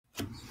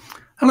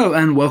Hello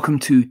and welcome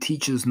to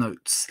Teacher's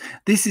Notes.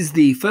 This is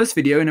the first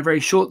video in a very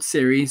short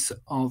series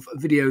of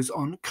videos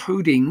on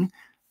coding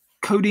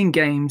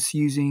games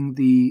using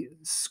the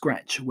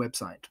Scratch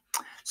website.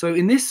 So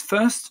in this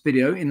first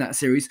video in that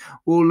series,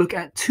 we'll look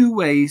at two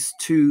ways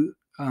to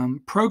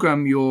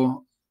program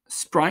your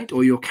sprite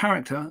or your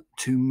character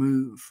to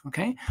move.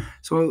 Okay,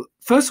 so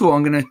first of all,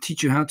 I'm going to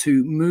teach you how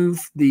to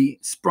move the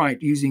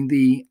sprite using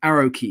the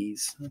arrow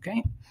keys.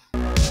 Okay,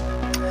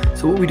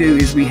 so what we do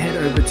is we head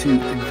over to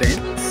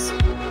Events.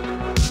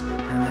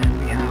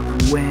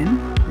 When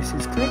this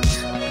is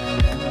clicked,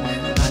 and when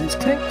that is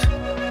clicked,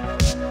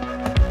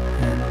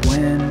 and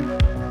when.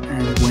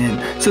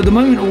 So at the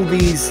moment all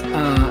these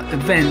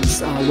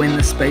events are when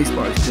the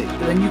spacebar is clicked,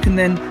 but then you can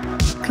then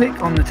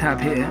click on the tab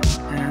here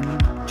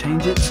and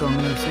change it. So I'm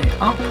going to say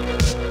up,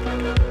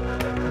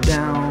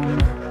 down,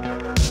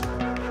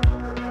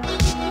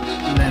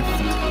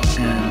 left,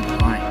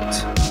 and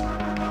right.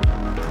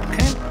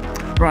 Okay,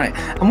 right.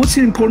 And what's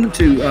important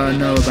to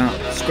know about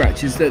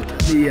Scratch is that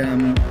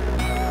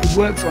it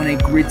works on a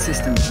grid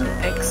system, so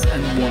X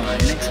and Y,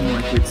 an X and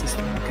Y grid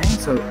system. Okay,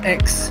 so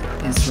X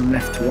is from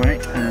left to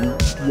right and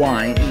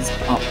Y is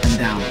up and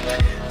down.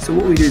 So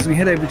what we do is we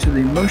head over to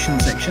the motion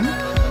section, and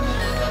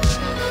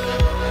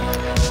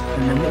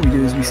then what we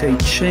do is we say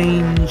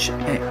change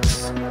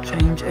X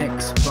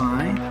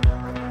by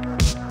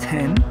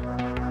 10,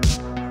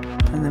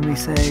 and then we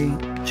say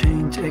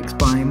change X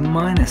by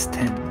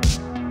 -10.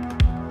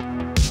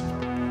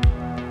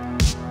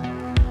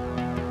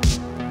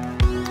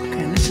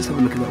 Let's have a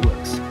look at that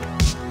works.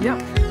 Yep,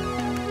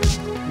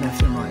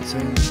 left and right. So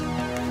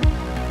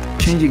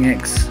changing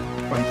X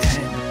by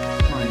 10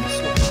 minus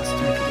or plus to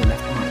make it go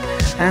left and right.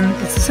 And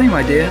it's the same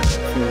idea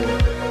for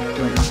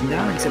going up and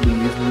down, except we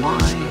use Y.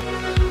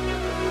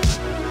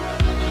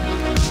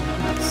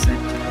 That's set.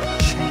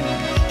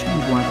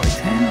 Change Y by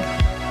 10.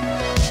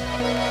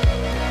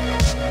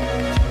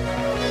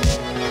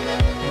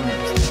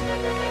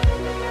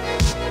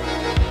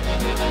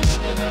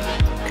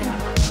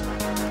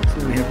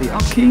 We have the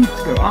up key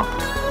to go up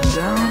and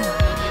down,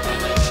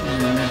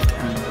 and then left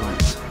and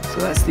right. So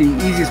that's the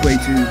easiest way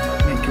to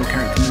make your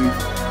character move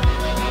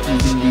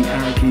using the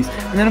arrow keys.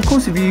 And then of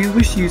course if you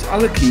wish to use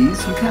other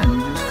keys, you can. You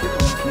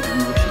just click on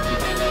the key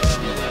that you wish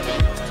to use.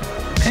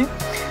 Okay?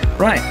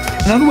 Right.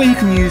 Another way you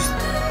can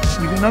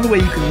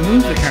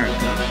move the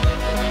character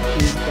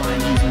is by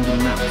using the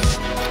mouse.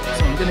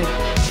 So I'm going to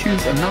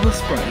choose another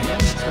sprite here.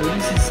 So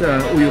this is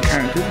all your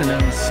characters, and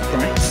they're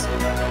sprites.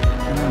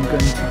 And I'm going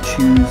to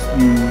choose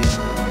the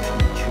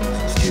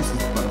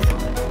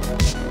butterfly.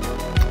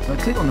 So I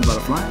click on the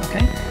butterfly,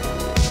 okay,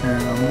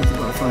 and I'll move the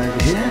butterfly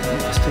over here,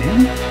 next to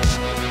him.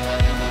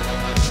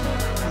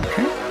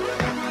 Okay.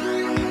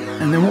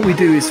 And then what we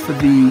do is for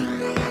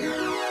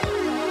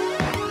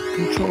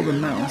control the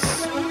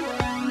mouse,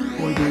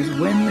 what we do is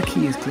when the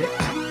key is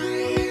clicked,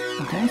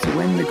 okay, so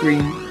when the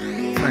green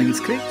flag is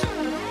clicked,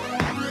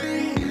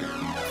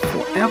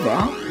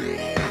 forever,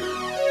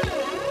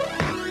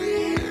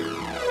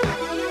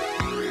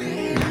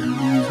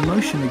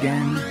 motion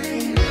again,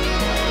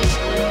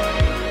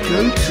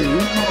 go to,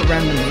 not a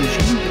random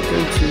position, but go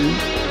to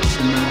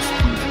the mouse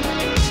pointer.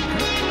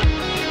 Okay.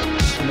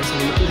 So let's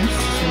have a look at this.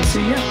 So you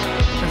see,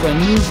 yeah, as I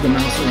move the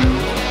mouse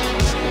around,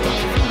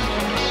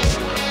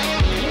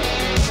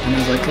 and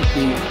as I click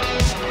the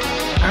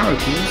arrow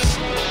keys,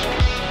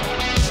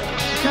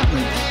 the cat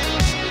moves.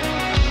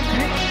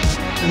 Okay.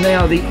 And they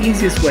are the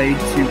easiest way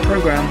to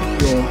program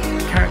your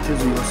characters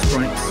or your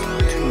sprites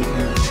to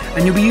move.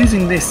 And you'll be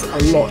using this a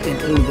lot in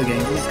all of the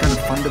games. This is kind of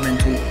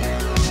fundamental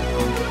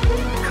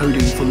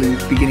coding for the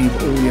beginning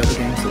of all the other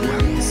games that we'll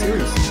have in this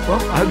series. Well,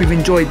 I hope you've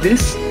enjoyed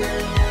this.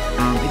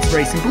 It's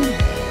very simple.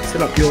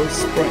 Set up your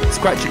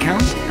Scratch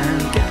account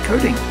and get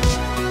coding.